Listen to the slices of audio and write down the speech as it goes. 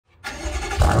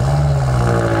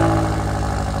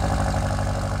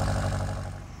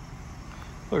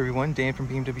everyone, Dan from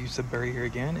BMW Sudbury here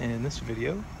again, and in this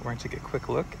video we're going to take a quick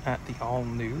look at the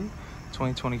all-new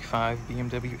 2025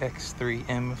 BMW X3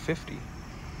 M50.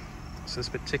 So this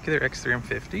particular X3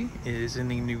 M50 is in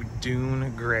the new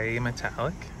Dune Gray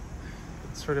Metallic.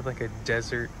 It's sort of like a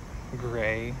desert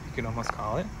gray, you can almost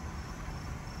call it.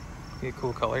 Be a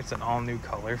cool color. It's an all-new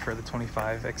color for the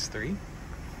 25 X3.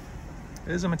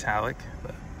 It is a metallic,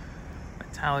 but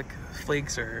metallic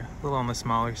flakes are a little on the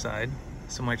smaller side,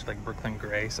 similar to like Brooklyn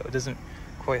Gray, so it doesn't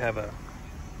quite have a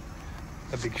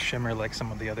big shimmer like some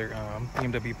of the other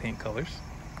BMW paint colors.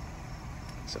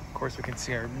 So of course we can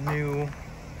see our new,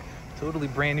 totally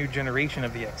brand new generation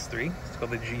of the X3. It's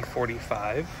called the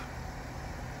G45. So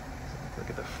let's look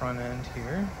at the front end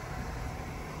here.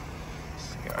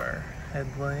 See our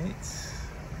headlights.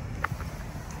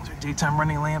 Those are daytime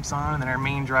running lamps on, and then our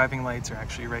main driving lights are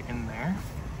actually right in there.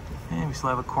 And we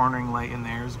still have a cornering light in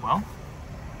there as well.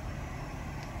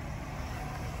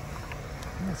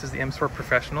 This is the M Sport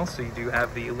Professional, so you do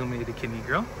have the illuminated kidney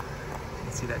grille. You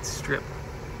can see that strip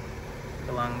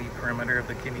along the perimeter of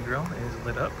the kidney grille is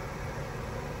lit up.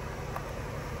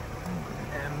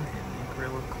 The M in the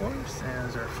grille, of course,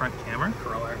 as our front camera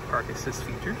for all our park assist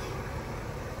features.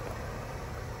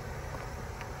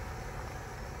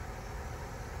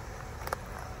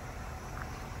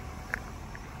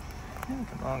 And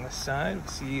along the side, we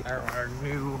see our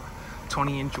new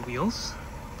 20-inch wheels.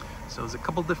 So there's a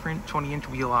couple different 20-inch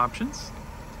wheel options,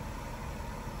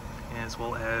 as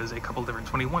well as a couple different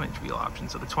 21-inch wheel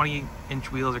options. So the 20-inch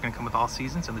wheels are going to come with all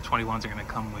seasons, and the 21s are going to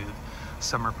come with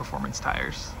summer performance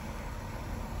tires.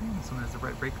 And this one has the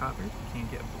red brake covers. You can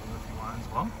get blue if you want as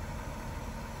well.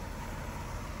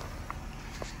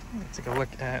 Let's take a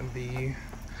look at the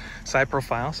side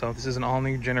profile. So this is an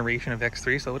all-new generation of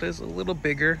X3, so it is a little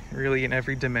bigger, really, in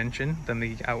every dimension than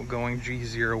the outgoing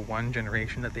G01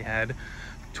 generation that they had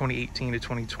 2018 to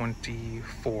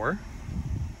 2024.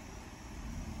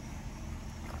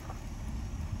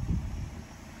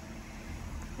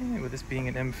 And with this being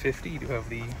an M50, you do have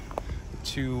the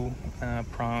two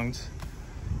pronged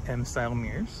M-style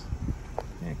mirrors.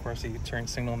 And of course, the turn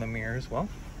signal in the mirror as well.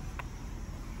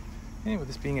 And with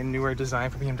this being a newer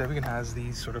design for BMW, it has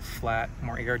these sort of flat,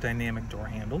 more aerodynamic door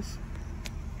handles.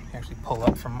 You can actually pull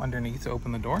up from underneath to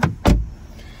open the door.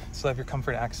 So have your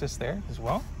comfort access there as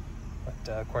well.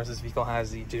 But of course, this vehicle has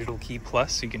the digital key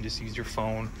plus, so you can just use your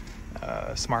phone,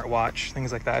 smartwatch,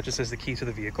 things like that, just as the key to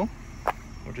the vehicle,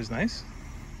 which is nice.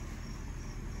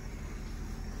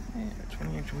 And a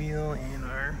 20-inch wheel and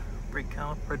our brake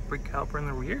caliper in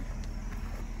the rear.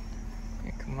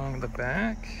 And come along the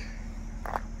back.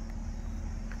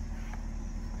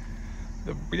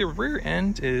 The rear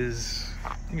end is,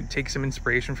 you can take some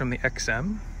inspiration from the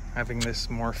XM, having this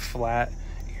more flat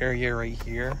area right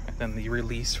here, and then the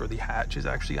release for the hatch is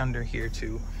actually under here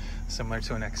too, similar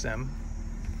to an XM.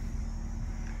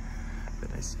 The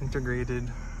nice integrated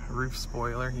roof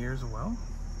spoiler here as well.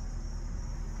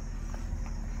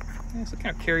 Yeah, so it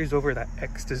kind of carries over that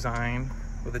X design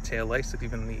with the taillights that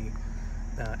even the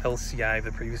LCI,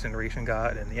 the previous generation,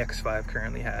 got, and the X5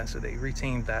 currently has. So they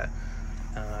retained that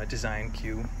design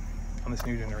cue on this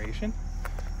new generation.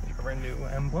 There's our new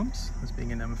emblems, this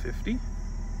being an M50.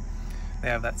 They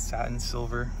have that satin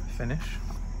silver finish,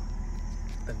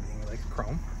 then being like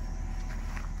chrome.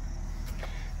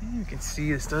 And you can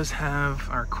see this does have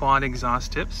our quad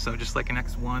exhaust tips, so just like an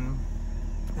X1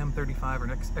 M35 or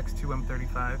an X2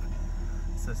 M35,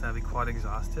 it does have the quad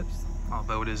exhaust tips,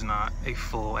 although it is not a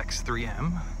full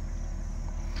X3M.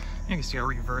 You can see our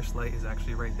reverse light is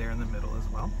actually right there in the middle as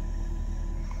well.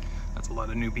 That's a lot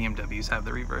of new BMWs have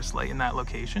the reverse light in that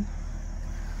location.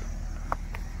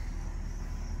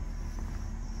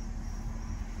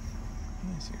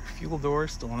 So your fuel door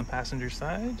still on the passenger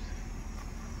side.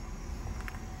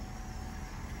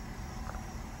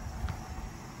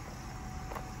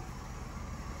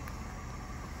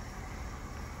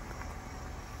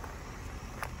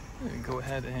 Go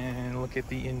ahead and look at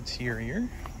the interior.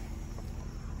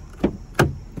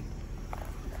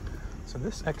 So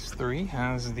this X3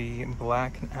 has the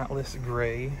black Atlas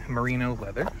gray merino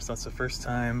leather. So that's the first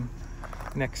time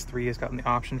an X3 has gotten the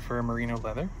option for a merino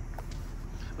leather,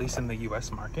 at least in the US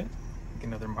market.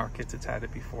 In other markets it's had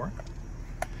it before.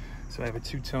 So I have a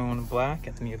two-tone black,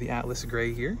 and then you have the Atlas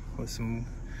gray here with some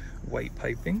white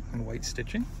piping and white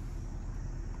stitching.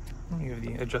 And you have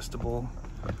the adjustable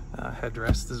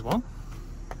headrest as well.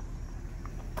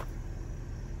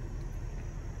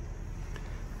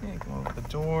 And go over the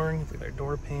door, look at our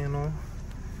door panel,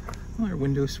 all our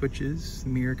window switches,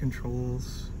 mirror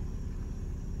controls,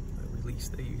 the release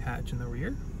the hatch in the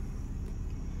rear.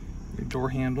 Your door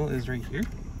handle is right here,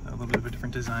 a little bit of a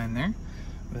different design there.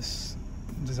 This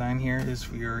design here is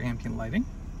for your ambient lighting.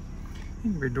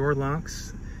 And your door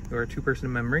locks, your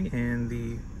two-person memory, and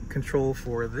the control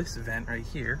for this vent right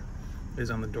here is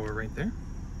on the door right there.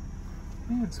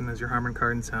 And so there's your Harman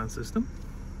Kardon sound system.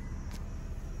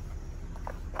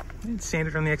 And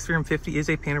standard on the X3 M50 is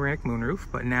a panoramic moonroof,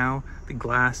 but now the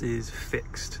glass is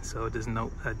fixed, so it does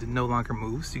no longer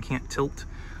move, so you can't tilt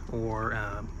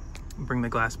or bring the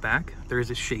glass back. There is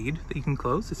a shade that you can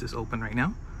close. This is open right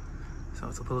now, so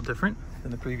it's a little different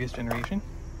than the previous generation.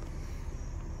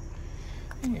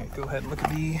 And yeah, go ahead and look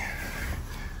at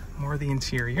more of the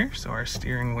interior. So our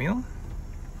steering wheel,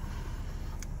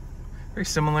 very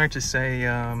similar to, say,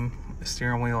 the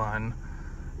steering wheel on,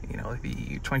 you know, like the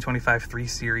 2025 3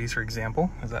 Series, for example,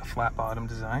 has that flat bottom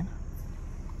design.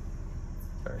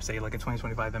 Or say like a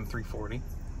 2025 M340.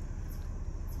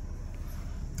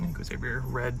 And you can see your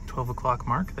red 12 o'clock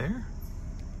mark there.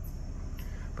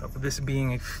 But with this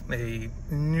being a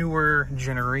newer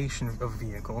generation of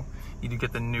vehicle, you do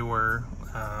get the newer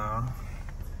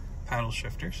paddle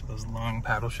shifters, so those long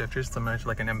paddle shifters, similar to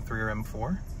like an M3 or M4.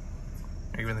 Or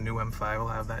even the new M5 will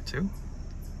have that too.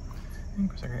 And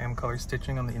of course, your M color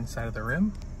stitching on the inside of the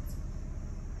rim.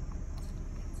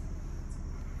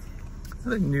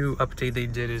 Another new update they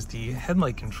did is the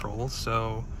headlight controls.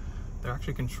 So they're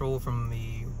actually controlled from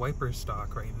the wiper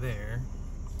stock right there.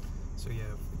 So you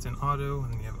have, it's in auto,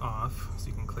 and then you have off. So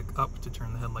you can click up to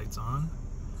turn the headlights on.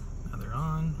 Now they're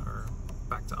on, or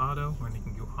back to auto, and you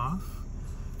can go off.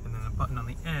 And then a button on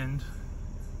the end,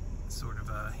 sort of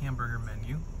a hamburger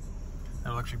menu.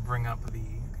 That'll actually bring up the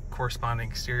corresponding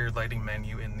exterior lighting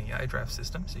menu in the iDrive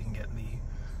system, so you can get the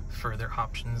further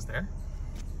options there.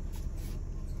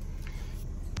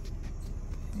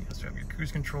 You also have your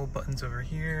cruise control buttons over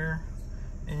here,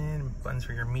 and buttons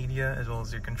for your media, as well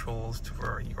as your controls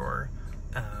for your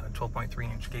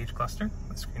 12.3-inch gauge cluster.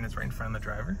 The screen is right in front of the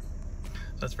driver.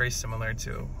 So that's very similar to,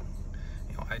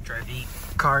 you know, iDrive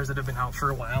 8 cars that have been out for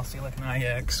a while, say like an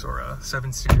iX or a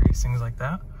 7 Series, things like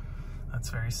that. That's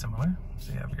very similar.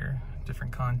 So you have your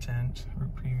different content,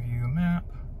 route preview, map,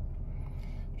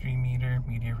 G meter,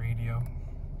 media radio.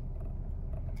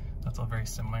 That's all very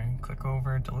similar. You click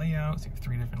over to layouts, you have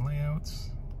 3 different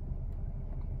layouts.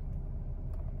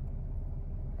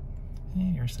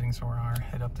 And your settings for our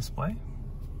head-up display.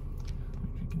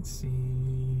 You can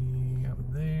see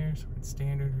out there, so it's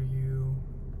standard view,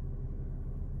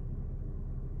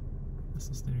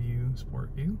 assisted view, sport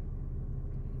view.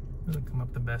 Doesn't come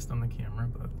up the best on the camera,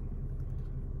 but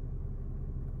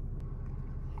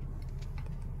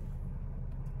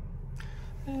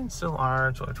and still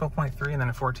our 12.3 and then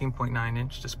a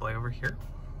 14.9-inch display over here.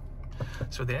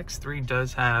 So the X3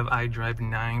 does have iDrive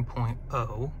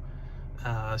 9.0.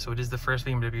 So it is the first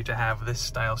BMW to have this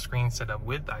style screen set up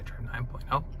with iDrive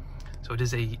 9.0. So it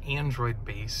is a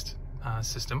Android-based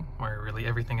system, where really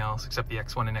everything else except the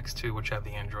X1 and X2, which have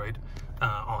the Android,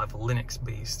 all have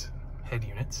Linux-based head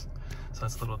units. So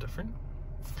that's a little different.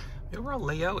 The overall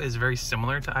layout is very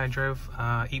similar to iDrive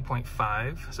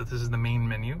 8.5. So this is the main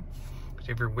menu. You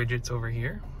have your widgets over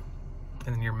here,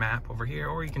 and then your map over here,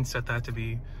 or you can set that to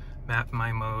be map,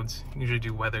 my modes. You usually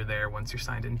do weather there once you're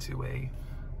signed into a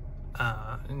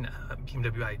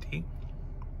BMW ID.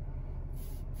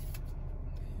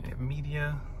 You have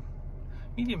media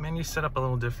menu set up a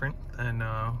little different than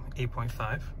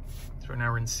 8.5. So right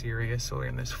now we're in Sirius, so we're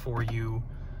in this For You,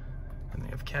 and they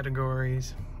have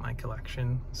categories, my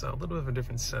collection, so a little bit of a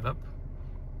different setup.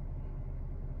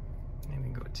 And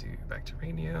then go back to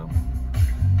radio,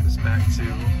 goes back to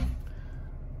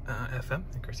FM.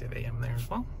 Of course, you have AM there as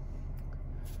well.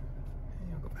 And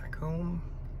you'll go back home.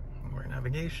 More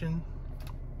navigation.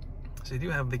 So you do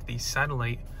have like these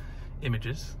satellite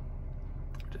images,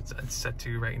 which it's set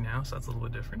to right now, so that's a little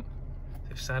bit different. So you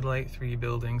have satellite, 3D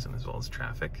buildings, and as well as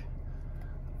traffic.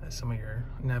 That's some of your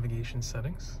navigation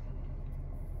settings.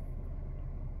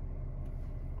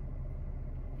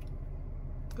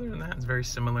 Other than that, it's very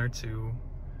similar to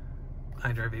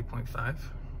iDrive 8.5.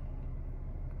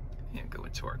 And go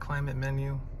into our climate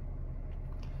menu.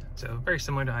 So very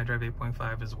similar to iDrive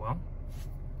 8.5 as well.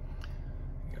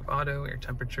 You have auto, air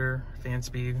temperature, fan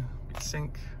speed,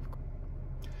 sync.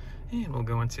 And we'll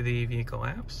go into the vehicle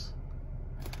apps.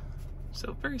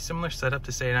 So very similar setup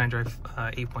to, say, an iDrive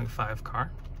 8.5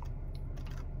 car.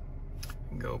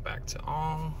 Go back to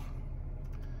all.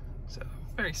 So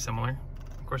very similar.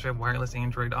 Of course, we have wireless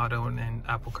Android Auto and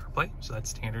Apple CarPlay, so that's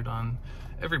standard on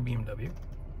every BMW.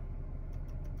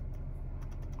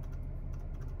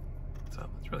 So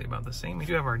it's really about the same. We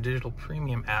do have our digital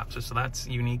premium app, so that's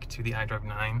unique to the iDrive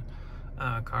 9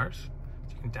 cars.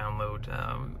 You can download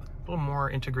a little more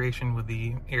integration with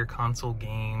the Air console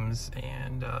games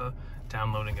and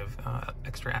downloading of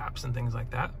extra apps and things like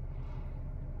that.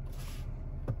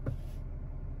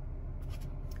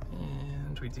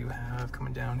 And we do have,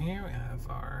 coming down here, we have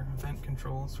our vent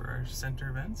controls for our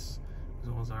center vents, as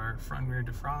well as our front and rear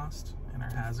defrost and our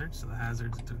hazards. So the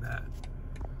hazards do that.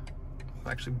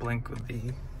 They'll actually blink with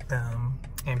the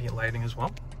ambient lighting as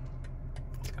well.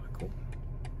 It's kind of cool.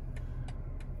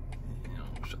 And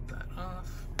we'll shut that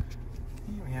off.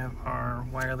 And we have our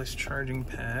wireless charging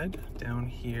pad down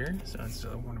here. So it's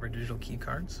one of our digital key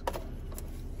cards.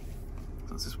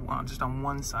 So it's just on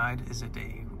one side is it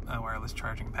a wireless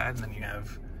charging pad, and then you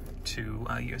have two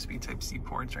USB Type-C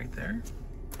ports right there.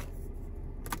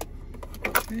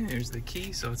 And here's the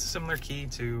key. So it's a similar key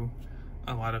to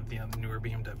a lot of the newer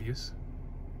BMWs.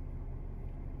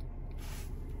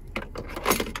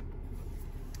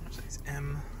 There's this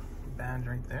M badge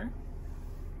right there.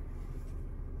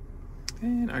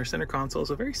 And our center console is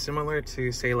very similar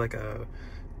to, say, like a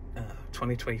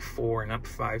 2024 and up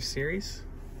 5 series.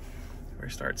 Our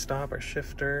start stop, our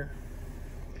shifter,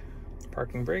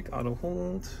 parking brake, auto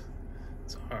hold.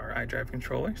 It's our iDrive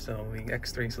controller. So the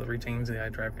X3 still retains the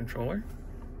iDrive controller.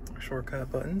 Our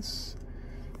shortcut buttons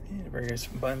and various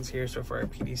buttons here. So for our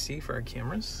PDC, for our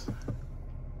cameras.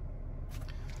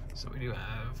 So we do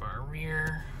have our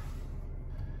rear,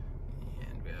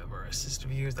 and we have our assist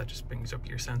views. That just brings up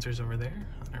your sensors over there.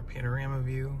 And our panorama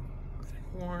view,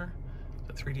 more.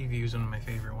 The 3D view is one of my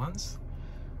favorite ones.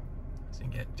 So you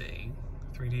get a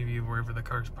 3D view of wherever the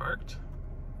car's parked.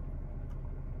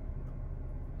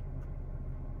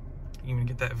 You can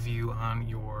get that view on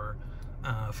your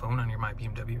phone, on your My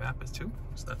BMW app as too,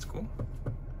 so that's cool.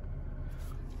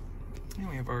 And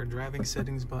we have our driving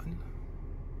settings button.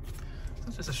 So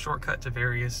it's just a shortcut to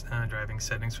various driving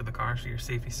settings for the car, so your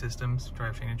safety systems,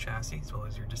 drivetrain and chassis, as well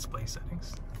as your display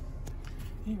settings.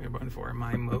 And we have a button for our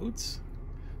My modes.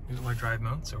 Here's all our drive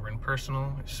modes. So we're in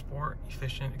personal, sport,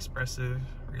 efficient, expressive,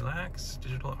 relax,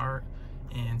 digital art,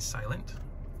 and silent.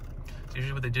 So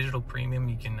usually with the digital premium,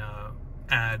 you can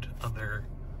add other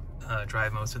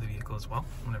drive modes to the vehicle as well,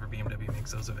 whenever BMW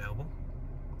makes those available.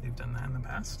 They've done that in the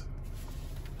past.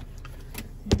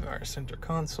 And our center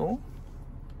console.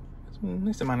 There's a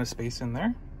nice amount of space in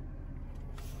there.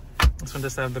 This one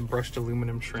does have the brushed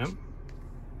aluminum trim.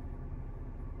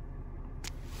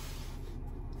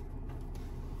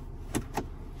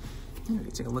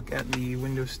 Take a look at the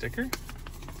window sticker.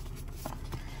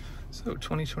 So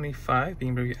 2025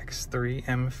 BMW X3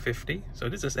 M50. So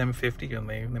it is this M50, and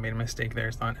they made a mistake there.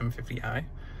 It's not M50i.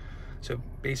 So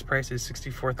base price is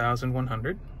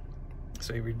 $64,100.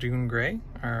 So your Dune Gray,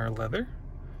 our leather,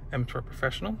 M Sport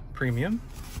Professional, Premium,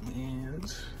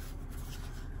 and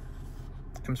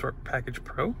M Sport Package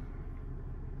Pro.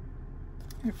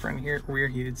 And front here, rear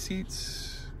heated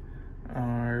seats,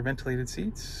 our ventilated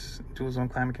seats, dual zone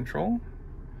climate control,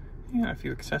 and a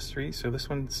few accessories. So this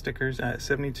one stickers at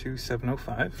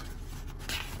 $72,705.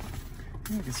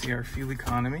 And you can see our fuel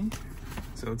economy.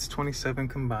 So it's 27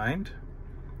 combined.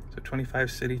 So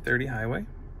 25 city, 30 highway.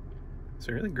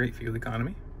 So really great fuel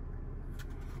economy.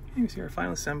 And you see our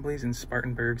final assemblies in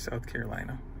Spartanburg, South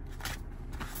Carolina.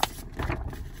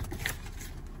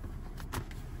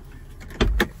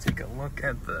 Take a look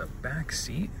at the back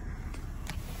seat.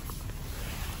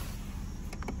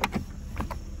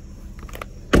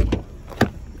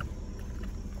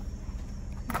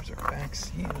 Here's our back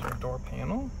seat, here's our door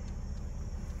panel.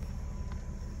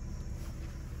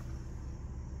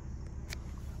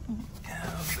 We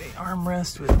have a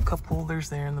armrest with a cup holders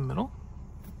there in the middle.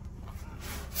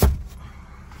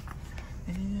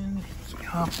 And as we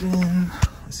hop in,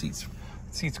 the seats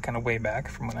are kind of way back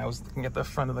from when I was looking at the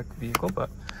front of the vehicle, but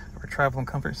our travel and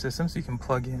comfort system, so you can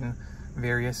plug in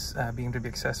various BMW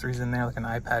accessories in there, like an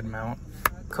iPad mount,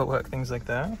 coat, things like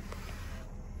that.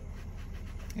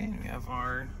 And we have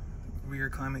our rear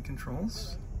climate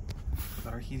controls with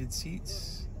our heated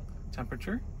seats,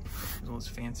 temperature, as well as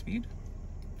fan speed,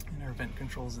 and our vent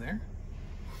controls there.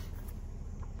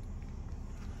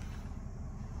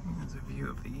 And there's a view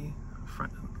of the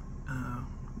front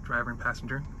driver and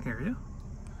passenger area.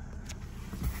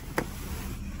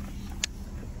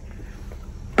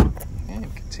 And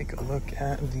we can take a look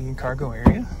at the cargo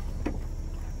area.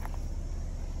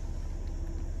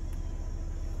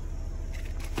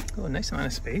 Oh, a nice amount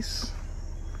of space.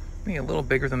 Maybe a little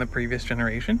bigger than the previous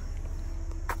generation.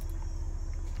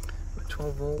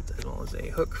 12 volt, as well as a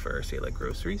hook for, say, like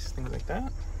groceries, things like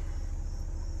that.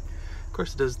 Of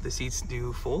course, the seats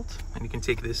do fold, and you can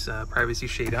take this privacy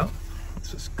shade out. It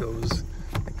just goes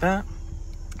like that.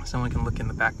 Someone can look in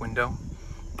the back window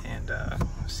and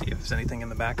see if there's anything in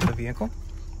the back of the vehicle.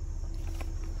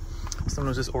 This one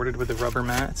was just ordered with the rubber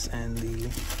mats and the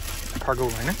cargo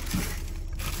liner.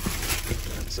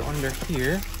 So under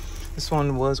here, this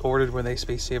one was ordered with a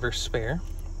space saver spare.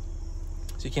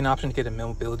 So you can option to get a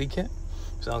mobility kit.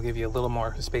 So that'll give you a little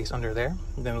more space under there.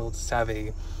 And then it'll just have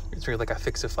it's really like a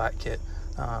fix-a-flat kit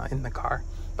in the car.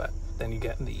 But then you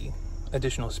get the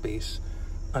additional space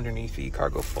underneath the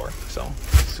cargo floor. So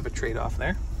sort of a trade-off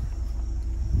there.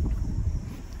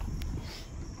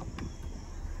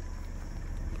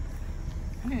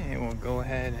 Okay, we'll go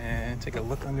ahead and take a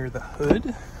look under the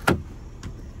hood.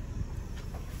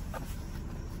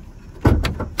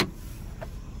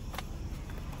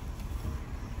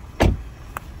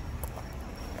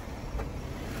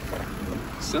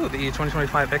 So the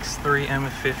 2025 X3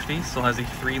 M50 still has a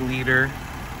 3-liter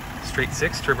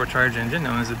straight-six turbocharged engine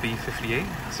known as the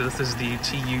B58. So this is the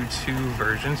TU2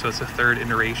 version, so it's a third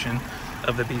iteration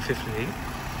of the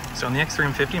B58. So on the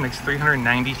X3 M50 it makes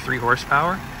 393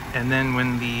 horsepower, and then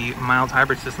when the mild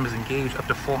hybrid system is engaged, up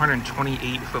to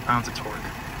 428 foot-pounds of torque.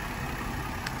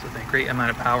 So it's a great amount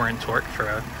of power and torque for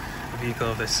a vehicle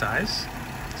of this size.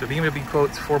 So BMW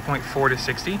quotes 4.4 to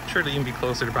 60. Surely you can be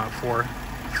closer to about 4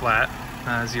 flat.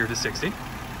 0 to 60.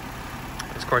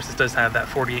 Of course, this does have that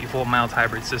 48 volt mild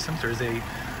hybrid system. So there's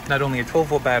not only a 12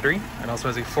 volt battery, it also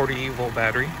has a 48 volt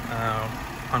battery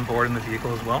on board in the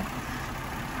vehicle as well.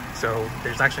 So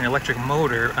there's actually an electric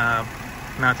motor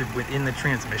mounted within the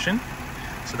transmission.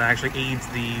 So that actually aids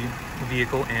the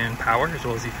vehicle in power as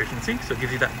well as efficiency. So it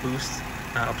gives you that boost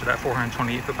up to that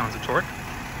 428 foot-pounds of torque.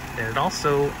 And it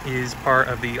also is part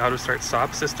of the auto start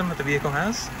stop system that the vehicle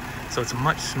has. So it's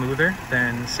much smoother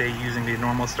than, say, using the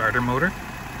normal starter motor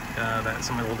that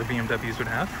some of the older BMWs would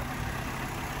have.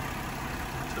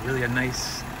 So really a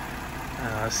nice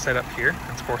setup here.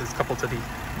 And of course, it's coupled to the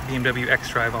BMW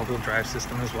xDrive all-wheel drive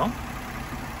system as well.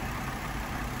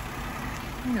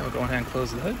 And we'll go ahead and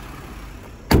close the hood.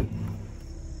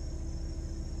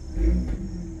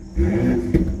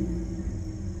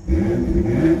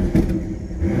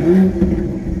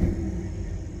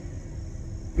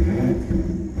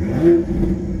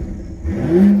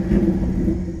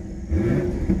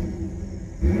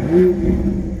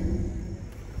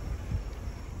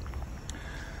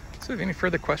 So if you have any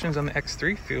further questions on the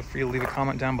X3, feel free to leave a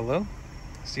comment down below.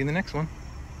 See you in the next one.